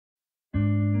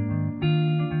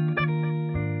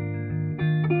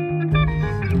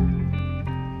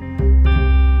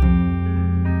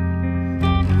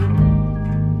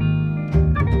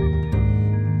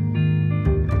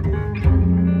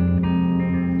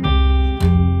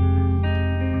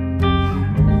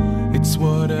It's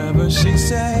whatever she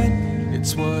said.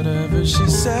 It's whatever she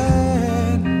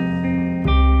said.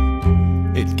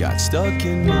 It got stuck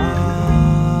in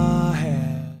my head.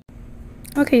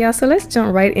 Okay, y'all, so let's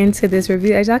jump right into this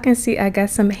review. As y'all can see, I got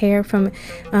some hair from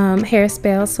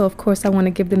Hairspells, so of course I want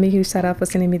to give them a huge shout out for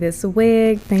sending me this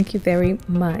wig. Thank you very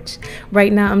much.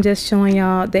 Right now I'm just showing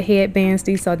y'all the headbands.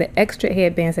 These are the extra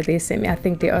headbands that they sent me. I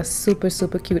think they are super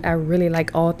cute. I really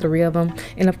like all three of them,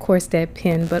 and of course that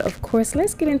pin. But of course,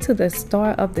 let's get into the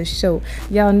star of the show.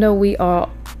 Y'all know we are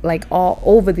like all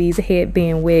over these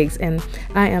headband wigs, and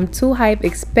I am too hyped,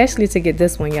 especially to get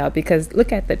this one, y'all, because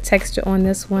look at the texture on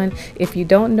this one. If you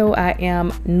don't know, I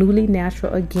am newly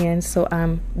natural again, so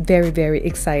I'm very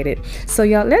excited. So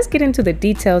y'all, let's get into the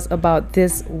details about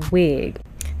this wig.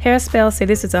 Hairspells say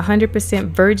this is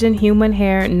 100% virgin human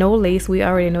hair, no lace. We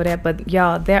already know that, but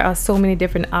y'all, there are so many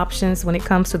different options when it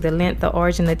comes to the length, the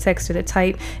origin, the texture, the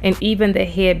type, and even the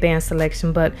headband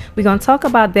selection. But we're gonna talk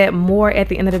about that more at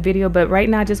the end of the video. But right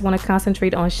now I just want to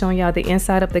concentrate on showing y'all the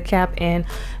inside of the cap and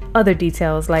other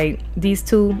details, like these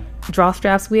two draw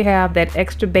straps we have, that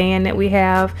extra band that we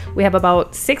have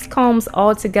about 6 combs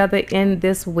all together in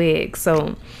this wig.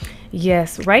 So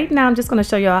yes, right now I'm just going to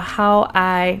show y'all how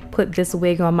I put this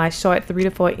wig on my short 3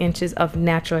 to 4 inches of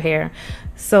natural hair.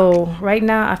 So right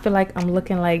now I feel like I'm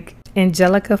looking like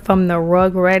Angelica from the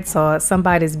Rugrats or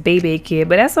somebody's baby kid,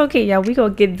 but that's okay, y'all. We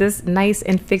gonna get this nice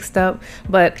and fixed up.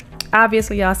 But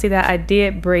obviously y'all see that I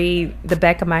did braid the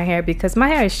back of my hair because my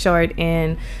hair is short,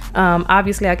 and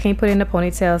obviously I can't put it in a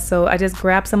ponytail, so I just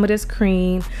grabbed some of this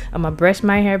cream. I'm gonna brush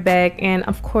my hair back, and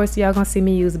of course y'all gonna see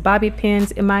me use bobby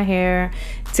pins in my hair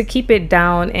to keep it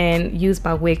down, and use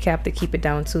my wig cap to keep it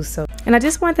down too. So, and I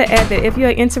just want to add that if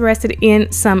you're interested in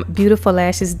some beautiful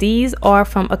lashes, these are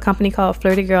from a company called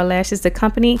Flirty Girl Lashes. The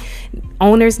company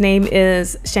owner's name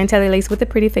is Chantelly Lace with a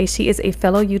Pretty Face. She is a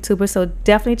fellow YouTuber, so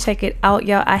definitely check it out,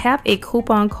 y'all. I have a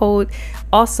coupon code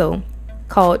also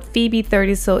called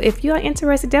Phoebe30, so if you are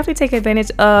interested, definitely take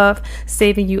advantage of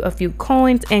saving you a few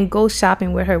coins and go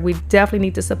shopping with her. We definitely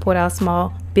need to support our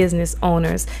small business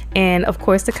owners, and of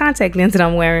course the contact lens that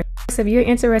I'm wearing. So if you're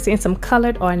interested in some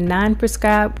colored or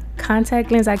non-prescribed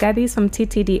contact lens, I got these from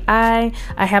TTDI.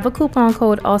 I have a coupon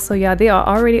code also, y'all. They are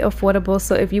already affordable,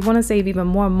 so if you want to save even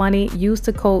more money, use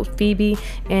the code Phoebe,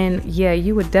 and yeah,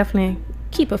 you would definitely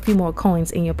keep a few more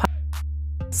coins in your pocket.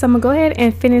 So I'm gonna go ahead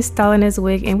and finish styling this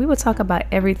wig, and we will talk about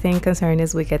everything concerning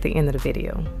this wig at the end of the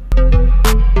video.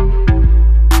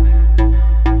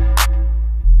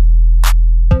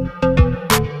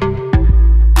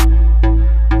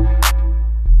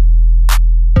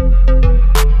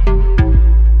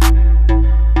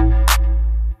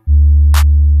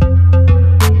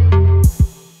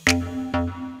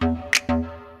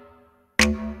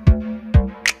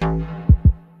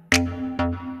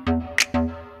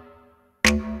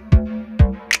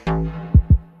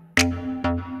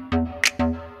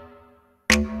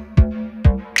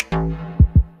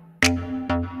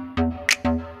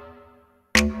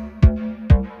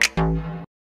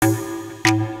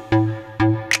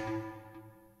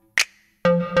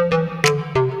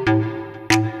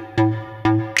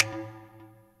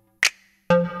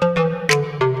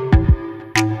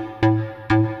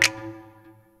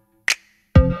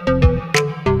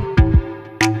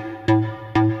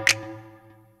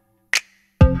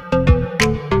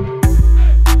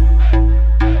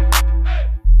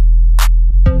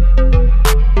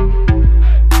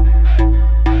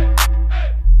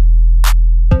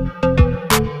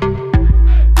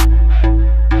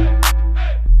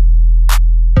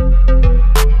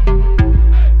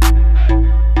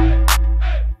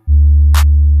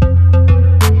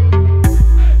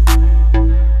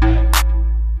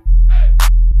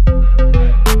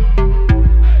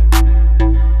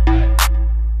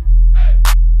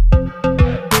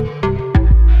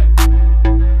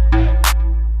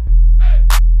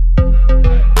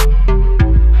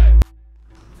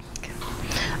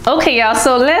 Okay, y'all,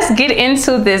 so let's get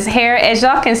into this hair. As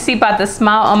y'all can see by the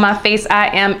smile on my face, I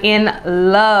am in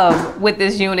love with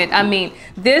this unit. I mean,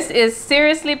 this is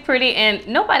seriously pretty, and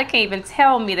nobody can even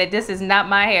tell me that this is not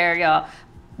my hair, y'all.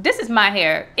 This is my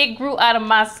hair. It grew out of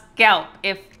my scalp,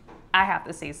 if I have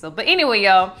to say so. But anyway,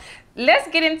 y'all, let's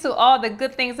get into all the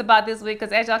good things about this wig,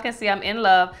 because as y'all can see, I'm in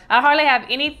love. I hardly have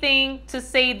anything to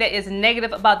say that is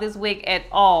negative about this wig at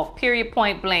all, period,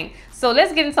 point blank. So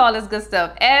let's get into all this good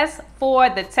stuff. As for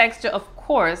the texture, of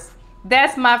course,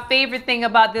 that's my favorite thing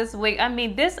about this wig. I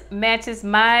mean, this matches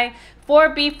my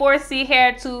 4B, 4C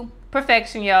hair to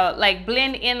perfection, y'all. Like,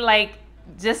 blend in like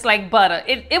just like butter.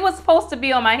 It was supposed to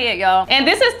be on my head, y'all. And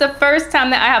this is the first time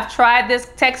that I have tried this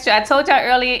texture. I told y'all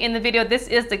earlier in the video, this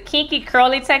is the kinky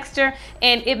curly texture,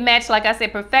 and it matched, like I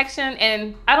said, perfection.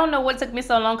 And I don't know what took me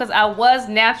so long, because I was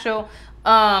natural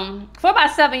for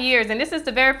about 7 years, and this is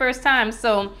the very first time.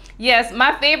 So yes,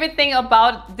 my favorite thing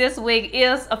about this wig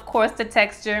is, of course, the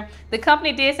texture. The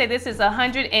company did say this is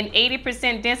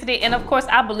 180% density, and of course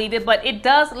I believe it, but it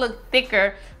does look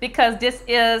thicker because this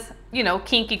is, you know,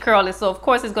 kinky curly, so of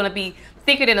course it's going to be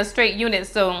thicker than a straight unit.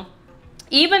 So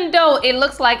even though it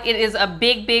looks like it is a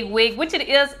big wig, which it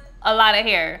is a lot of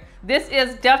hair, this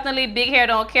is definitely big hair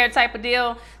don't care type of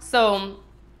deal. So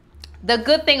the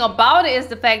good thing about it is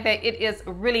the fact that it is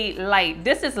really light.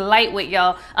 This is lightweight,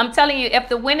 y'all. I'm telling you, if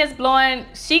the wind is blowing,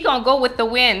 she gonna go with the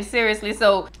wind, seriously.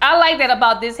 So I like that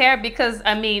about this hair, because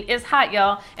I mean, it's hot,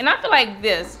 y'all. And I feel like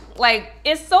this, like,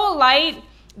 it's so light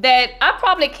that I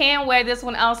probably can wear this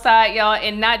one outside, y'all,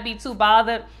 and not be too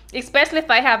bothered, especially if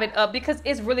I have it up, because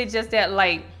it's really just that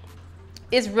light.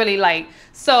 It's really light.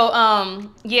 So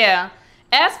yeah,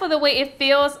 as for the way it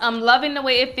feels, I'm loving the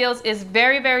way it feels. It's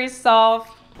very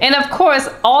soft. And of course,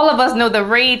 all of us know the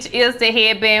rage is the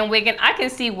headband wig, and I can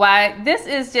see why. This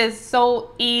is just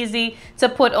so easy to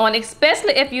put on,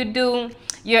 especially if you do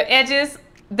your edges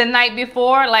the night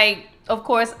before. Like, of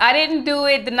course, I didn't do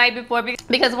it the night before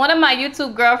because one of my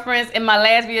YouTube girlfriends in my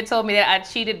last video told me that I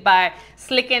cheated by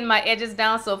slicking my edges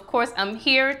down. So of course, I'm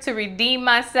here to redeem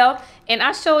myself, and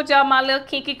I showed y'all my little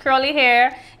kinky curly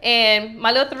hair and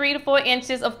my little 3 to 4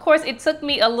 inches. Of course, it took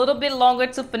me a little bit longer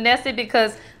to finesse it,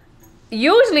 because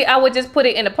usually I would just put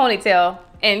it in a ponytail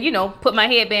and, you know, put my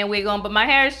headband wig on, but my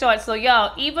hair is short. So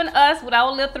y'all, even us with our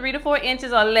little 3 to 4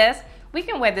 inches or less, we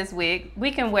can wear this wig.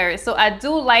 We can wear it. So I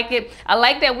do like it. I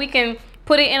like that we can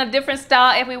put it in a different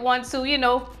style if we want to, you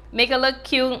know, make it look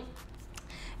cute.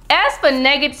 As for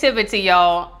negativity,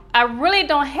 y'all, I really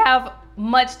don't have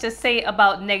much to say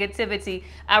about negativity.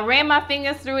 I ran my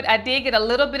fingers through it. I did get a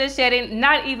little bit of shedding,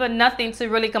 not even nothing to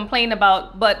really complain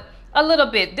about, but a little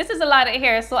bit. This is a lot of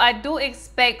hair, so I do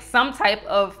expect some type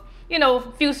of, you know,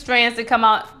 few strands to come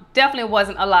out. Definitely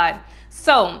wasn't a lot.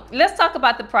 So let's talk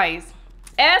about the price.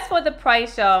 As for the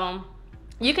price, y'all,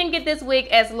 you can get this wig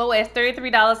as low as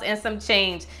 $33 and some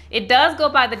change. It does go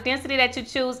by the density that you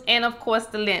choose, and of course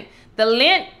the length. The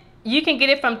length, you can get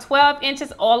it from 12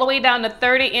 inches all the way down to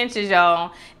 30 inches,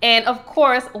 y'all. And of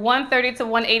course, 130 to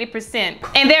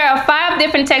 180%. And there are 5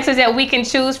 different textures that we can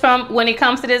choose from when it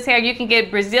comes to this hair. You can get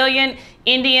Brazilian,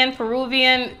 Indian,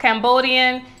 Peruvian,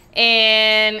 Cambodian,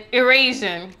 and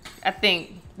Eurasian, I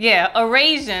think. Yeah,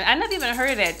 Eurasian. I never even heard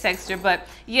of that texture, but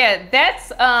yeah,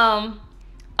 that's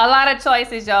a lot of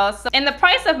choices, y'all. So, and the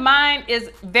price of mine is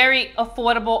very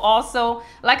affordable also.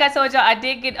 Like I told y'all, I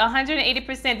did get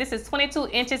 180%. This is 22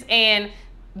 inches, and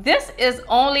this is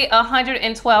only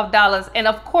 $112. And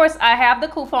of course, I have the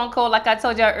coupon code, like I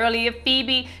told y'all earlier,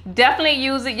 Phoebe. Definitely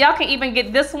use it. Y'all can even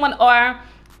get this one or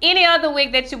any other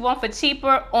wig that you want for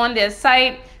cheaper on their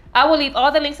site. I will leave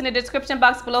all the links in the description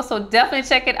box below, so definitely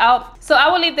check it out. So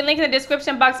I will leave the link in the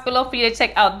description box below for you to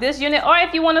check out this unit, or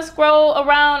if you want to scroll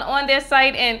around on their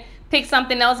site and pick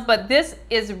something else. But this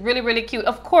is really cute.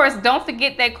 Of course, don't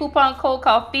forget that coupon code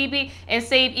called Phoebe and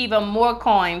save even more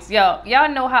coins. Y'all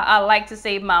know how I like to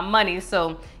save my money.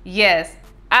 So yes,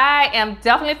 I am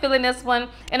definitely feeling this one.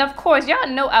 And of course, y'all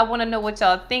know I want to know what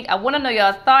y'all think. I want to know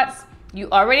y'all thoughts. You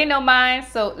already know mine,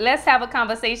 so let's have a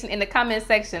conversation in the comment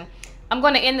section. I'm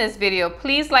going to end this video.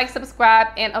 Please like, subscribe,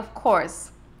 and of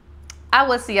course, I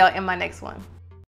will see y'all in my next one.